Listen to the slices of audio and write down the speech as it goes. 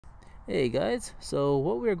Hey guys, so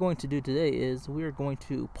what we are going to do today is we are going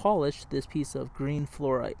to polish this piece of green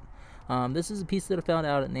fluorite. This is a piece that I found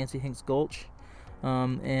out at Nancy Hanks Gulch,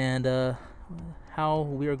 and how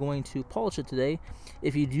we are going to polish it today.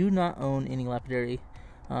 If you do not own any lapidary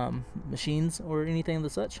machines or anything of the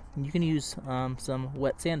such, you can use some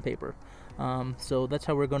wet sandpaper. So that's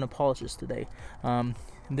how we're going to polish this today.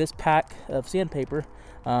 This pack of sandpaper,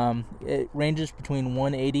 it ranges between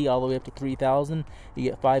 180 all the way up to 3,000. You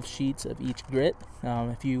get 5 sheets of each grit.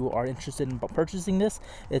 If you are interested in purchasing this,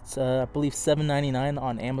 it's I believe $7.99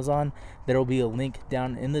 on Amazon. There will be a link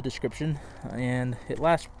down in the description, and it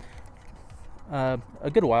lasts a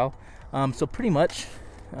good while. So pretty much,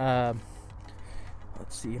 let's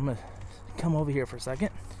see, I'm gonna come over here for a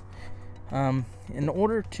second. In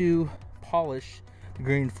order to polish the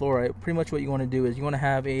green fluorite, pretty much what you want to do is you want to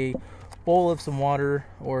have a bowl of some water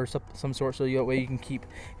or some sort, so that way you can keep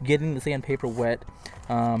getting the sandpaper wet.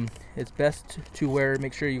 It's best to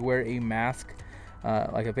make sure you wear a mask,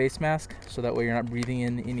 like a face mask, so that way you're not breathing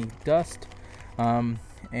in any dust,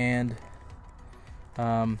 and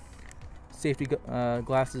safety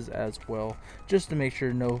glasses as well, just to make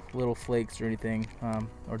sure no little flakes or anything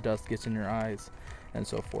or dust gets in your eyes and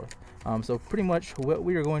so forth. So pretty much what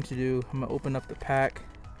we are going to do, I'm gonna open up the pack.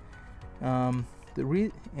 And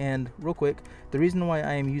real quick, the reason why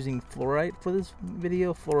I am using fluorite for this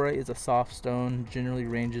video, fluorite is a soft stone, generally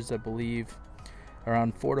ranges, I believe,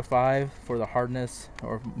 around 4 to 5 for the hardness,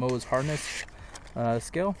 or Mohs hardness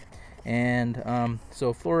scale. And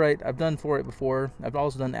so fluorite, I've done fluorite before. I've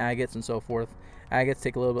also done agates and so forth. Agates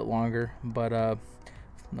take a little bit longer, but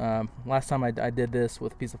last time I did this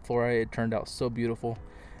with a piece of fluorite, it turned out so beautiful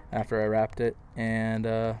after I wrapped it, and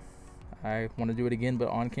I want to do it again, but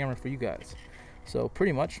on camera for you guys. So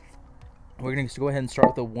pretty much we're going to go ahead and start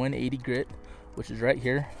with the 180 grit, which is right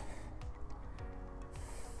here.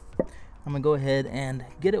 I'm going to go ahead and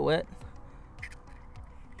get it wet,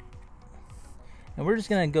 and we're just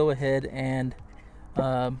going to go ahead and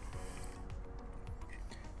well,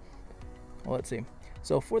 let's see.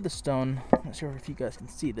 So for the stone, I'm not sure if you guys can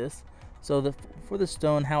see this. So for the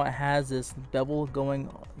stone, how it has this bevel going,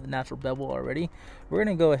 the natural bevel already, we're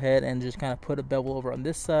going to go ahead and just kind of put a bevel over on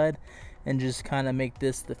this side and just kind of make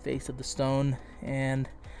this the face of the stone. And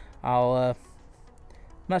I'm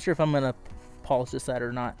not sure if I'm going to polish this side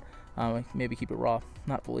or not. Maybe keep it raw,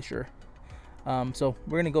 not fully sure. So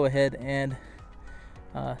we're going to go ahead and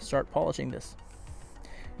start polishing this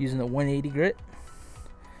using the 180 grit.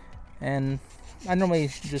 And I normally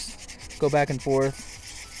just go back and forth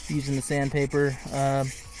using the sandpaper.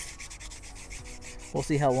 We'll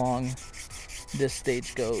see how long this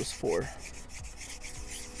stage goes for.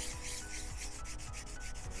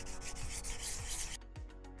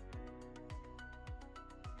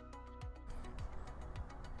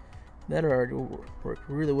 That already worked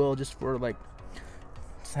really well, just for like,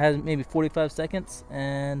 has maybe 45 seconds,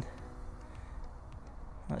 and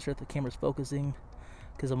I'm not sure if the camera's focusing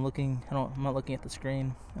because I'm not looking at the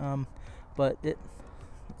screen, but let's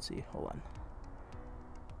see, hold on.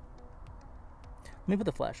 Let me put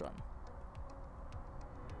the flash on.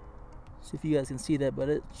 See if you guys can see that, but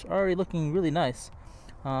it's already looking really nice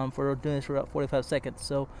for doing this for about 45 seconds.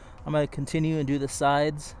 So I'm going to continue and do the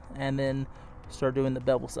sides, and then start doing the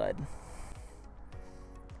bevel side.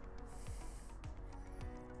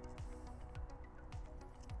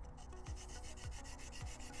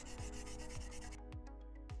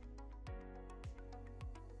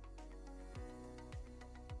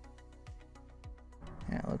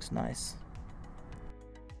 Yeah, it looks nice.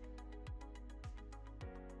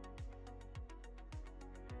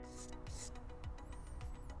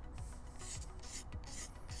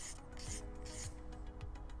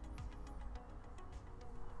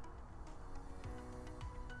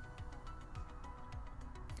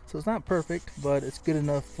 So it's not perfect, but it's good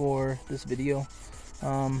enough for this video.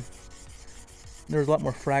 There's a lot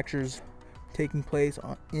more fractures taking place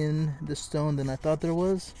in the stone than I thought there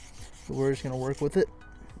was, but we're just gonna work with it.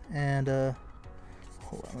 And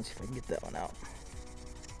hold on, let's see if I can get that one out.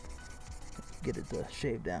 Get it to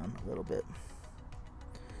shave down a little bit.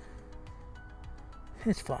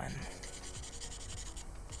 It's fine.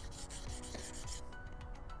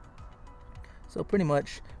 So pretty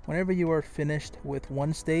much, whenever you are finished with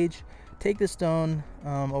one stage, take the stone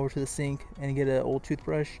over to the sink and get an old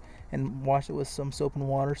toothbrush and wash it with some soap and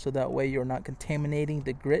water, so that way you're not contaminating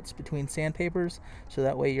the grits between sandpapers. So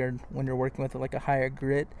that way when you're working with like a higher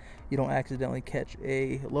grit, you don't accidentally catch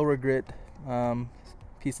a lower grit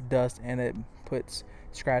piece of dust and it puts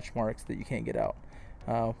scratch marks that you can't get out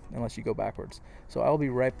unless you go backwards. So I'll be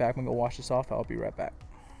right back. I'm gonna go wash this off. I'll be right back.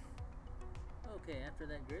 Okay, after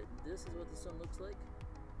that grit, this is what the stone looks like.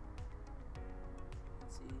 You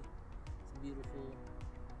can see some beautifulness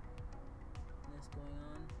going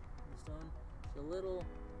on in the stone. It's a little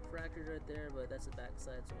fractured right there, but that's the back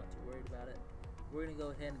side, so I'm not too worried about it. We're going to go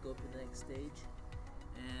ahead and go up to the next stage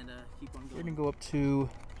and keep on going. We're going to go up to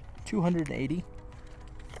 280.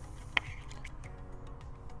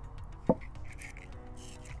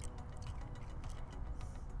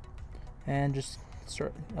 And just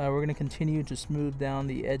start, we're going to continue to smooth down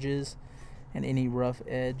the edges and any rough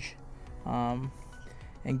edge, and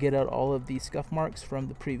get out all of the scuff marks from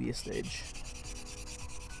the previous stage.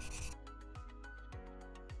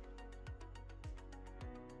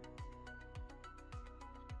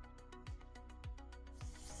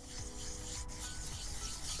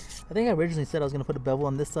 I think I originally said I was going to put a bevel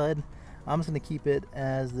on this side. I'm just going to keep it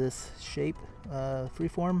as this shape,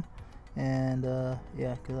 freeform, and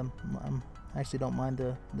yeah, because I'm actually don't mind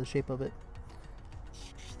the shape of it.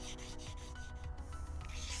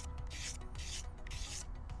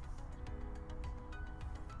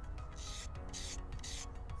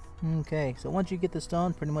 Okay, so once you get the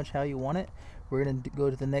stone pretty much how you want it, we're going to go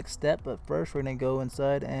to the next step, but first we're going to go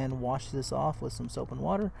inside and wash this off with some soap and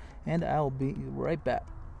water, and I'll be right back.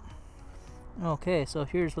 Okay, so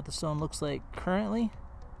here's what the stone looks like currently.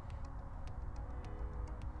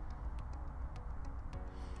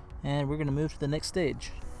 And we're going to move to the next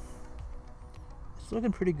stage. It's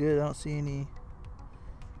looking pretty good. I don't see any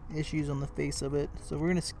issues on the face of it. So we're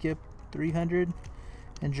going to skip 300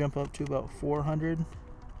 and jump up to about 400.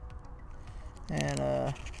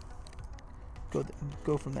 And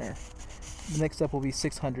go from there. The next step will be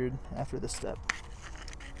 600 after this step.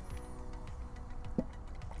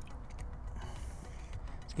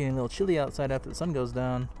 It's getting a little chilly outside after the sun goes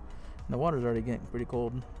down, and the water's already getting pretty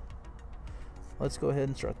cold. Let's go ahead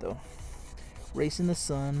and start though. Racing the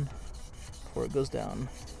sun before it goes down.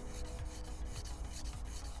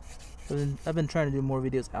 I've been trying to do more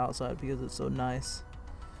videos outside because it's so nice.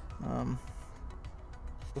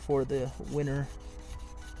 Before the winter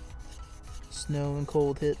snow and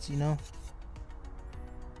cold hits, you know.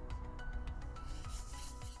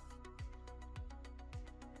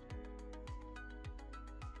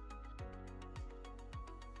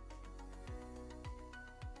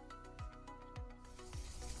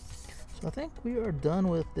 So I think we are done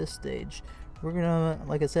with this stage. We're gonna,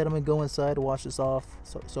 like I said, I'm gonna go inside, wash this off,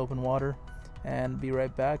 soap and water, and be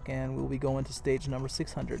right back, and we'll be going to stage number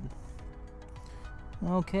 600.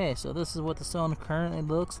 Okay, so this is what the stone currently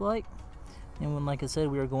looks like, and when, like I said,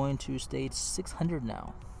 we are going to stage 600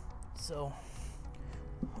 now. So,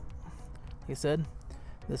 like I said,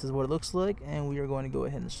 this is what it looks like, and we are going to go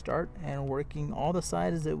ahead and start and working all the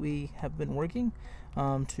sides that we have been working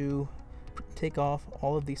to take off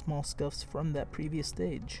all of these small scuffs from that previous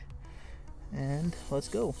stage. And let's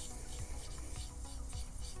go.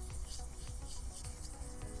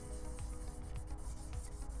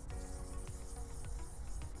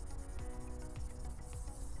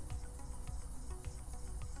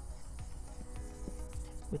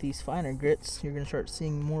 With these finer grits, you're going to start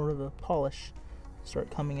seeing more of a polish start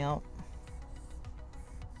coming out.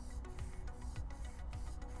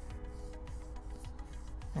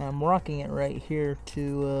 And I'm rocking it right here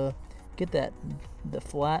to get the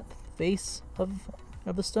flat face of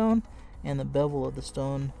the stone and the bevel of the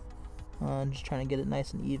stone. Just trying to get it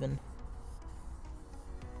nice and even.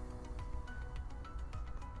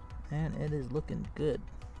 And it is looking good.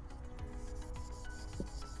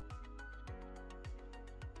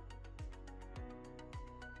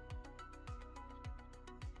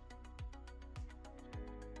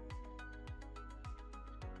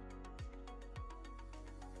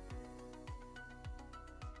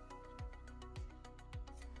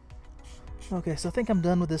 Okay, so I think I'm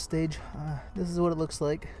done with this stage. This is what it looks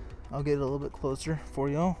like. I'll get it a little bit closer for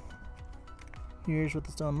y'all. Here's what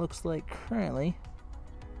the stone looks like currently.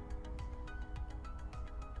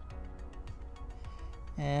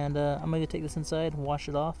 And I'm going to take this inside, wash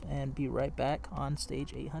it off, and be right back on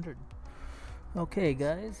stage 800. Okay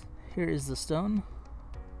guys, here is the stone.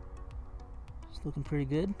 It's looking pretty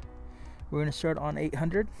good. We're going to start on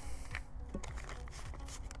 800.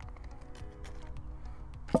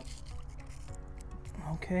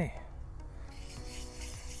 Okay.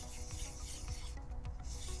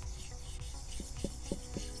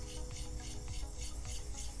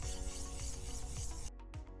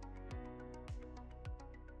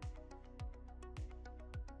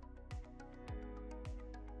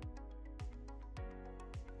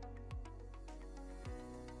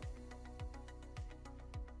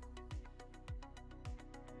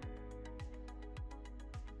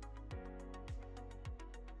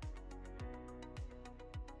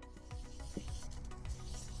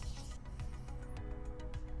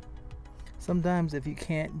 Sometimes if you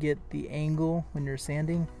can't get the angle when you're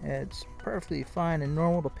sanding, it's perfectly fine and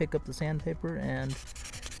normal to pick up the sandpaper and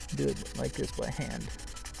do it like this by hand.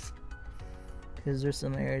 Because there's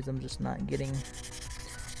some areas I'm just not getting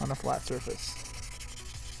on a flat surface.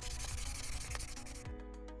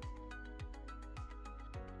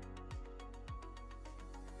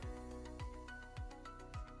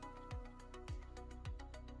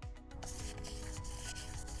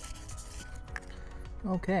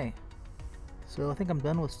 Okay, so I think I'm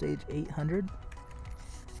done with stage 800.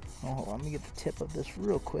 Oh, hold on, let me get the tip of this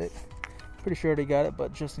real quick. Pretty sure I already got it,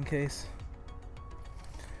 but just in case.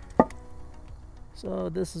 So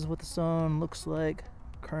this is what the stone looks like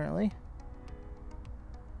currently.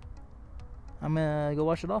 I'm gonna go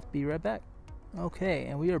wash it off, be right back. Okay,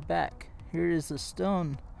 and we are back. Here is the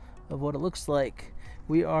stone of what it looks like.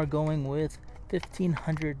 We are going with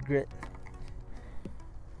 1500 grit.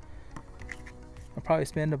 I'll probably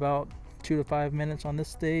spend about 2 to 5 minutes on this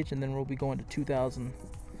stage, and then we'll be going to 2000.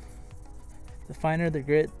 The finer the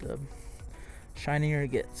grit, the shinier it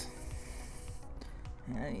gets.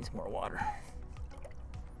 And I need some more water.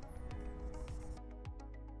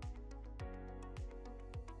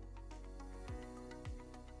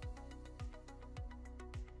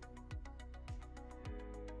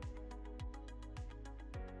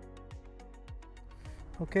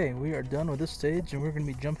 Okay, we are done with this stage, and we're going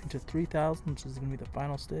to be jumping to 3000, which is going to be the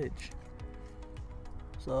final stage.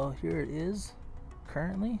 So here it is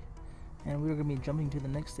currently, and we're going to be jumping to the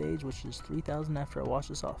next stage, which is 3000 after I wash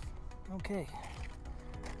this off. Okay,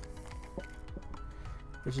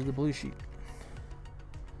 which is the blue sheet.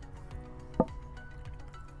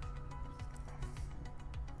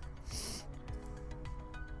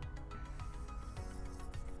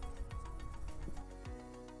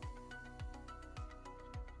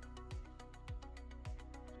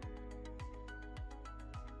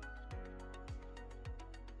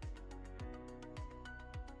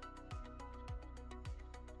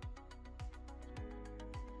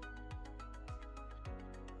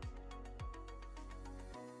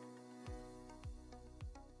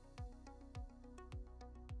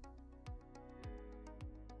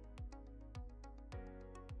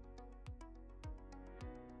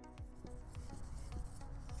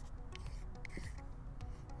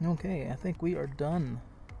 Okay, I think we are done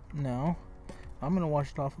now. I'm gonna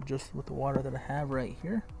wash it off just with the water that I have right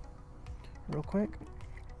here, real quick.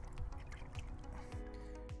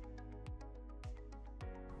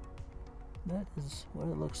 That is what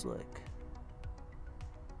it looks like.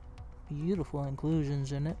 Beautiful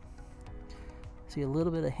inclusions in it. See a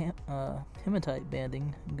little bit of hematite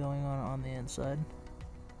banding going on the inside,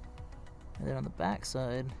 and then on the back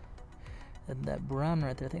side, and that brown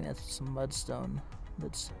right there, I think that's some mudstone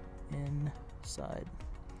that's inside.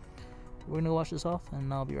 We're gonna wash this off,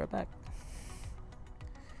 and I'll be right back.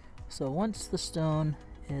 So once the stone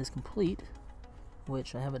is complete,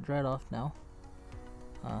 which I have it dried off now,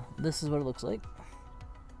 this is what it looks like.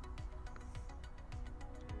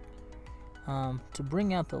 To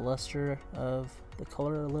bring out the luster of the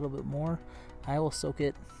color a little bit more, I will soak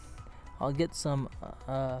it. I'll get some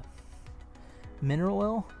mineral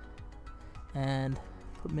oil and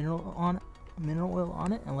put mineral oil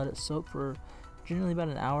on it and let it soak for generally about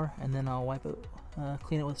an hour, and then I'll wipe it,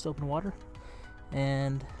 clean it with soap and water,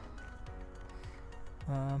 and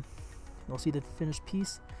you'll see the finished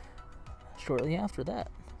piece shortly after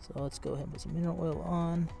that. So let's go ahead and put some mineral oil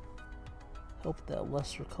on, help that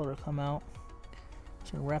luster color come out.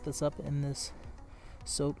 Just gonna wrap this up in this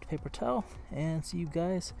soaked paper towel and see you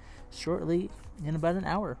guys shortly in about an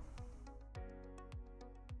hour.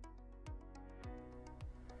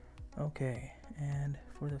 Okay, and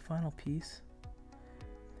for the final piece,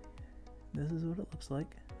 this is what it looks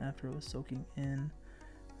like after it was soaking in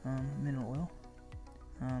mineral oil.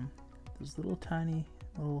 Those little tiny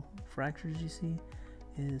little fractures you see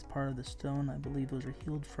is part of the stone. I believe those are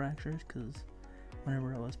healed fractures, because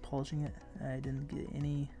whenever I was polishing it, I didn't get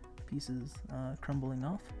any pieces crumbling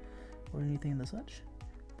off or anything of such,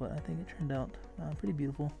 but I think it turned out pretty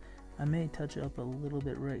beautiful. I may touch up a little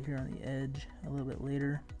bit right here on the edge a little bit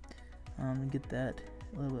later, and get that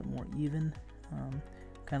a little bit more even,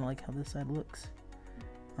 kind of like how this side looks,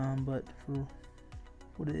 but for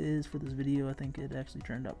what it is for this video, I think it actually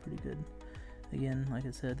turned out pretty good. Again, like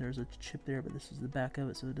I said, there's a chip there, but this is the back of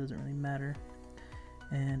it, so it doesn't really matter.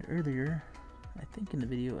 And earlier, I think in the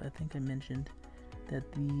video, I think I mentioned that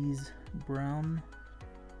these brown,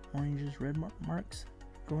 oranges, red marks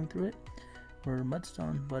going through it were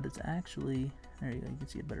mudstone, but it's actually, there you go, you can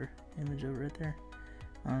see a better image of it right there.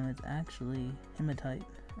 It's actually hematite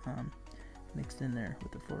mixed in there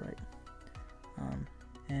with the fluorite.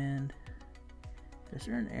 And there's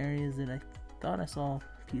certain areas that I thought I saw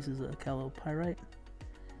pieces of calopyrite,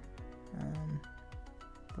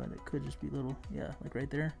 but it could just be little, yeah, like right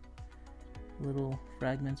there, little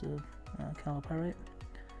fragments of calopyrite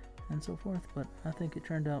and so forth. But I think it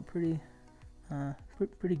turned out pretty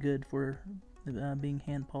good for being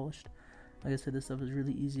hand polished. Like I said, this stuff is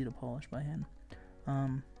really easy to polish by hand.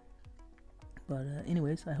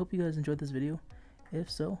 Anyways, I hope you guys enjoyed this video. If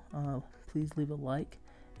so, please leave a like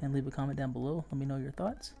and leave a comment down below. Let me know your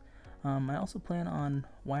thoughts. I also plan on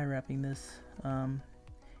wire wrapping this in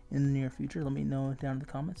the near future. Let me know down in the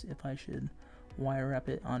comments if I should wire wrap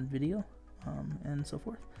it on video and so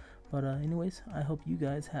forth. But anyways, I hope you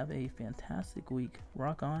guys have a fantastic week.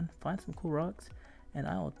 Rock on, find some cool rocks, and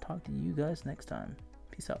I will talk to you guys next time.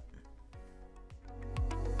 Peace out.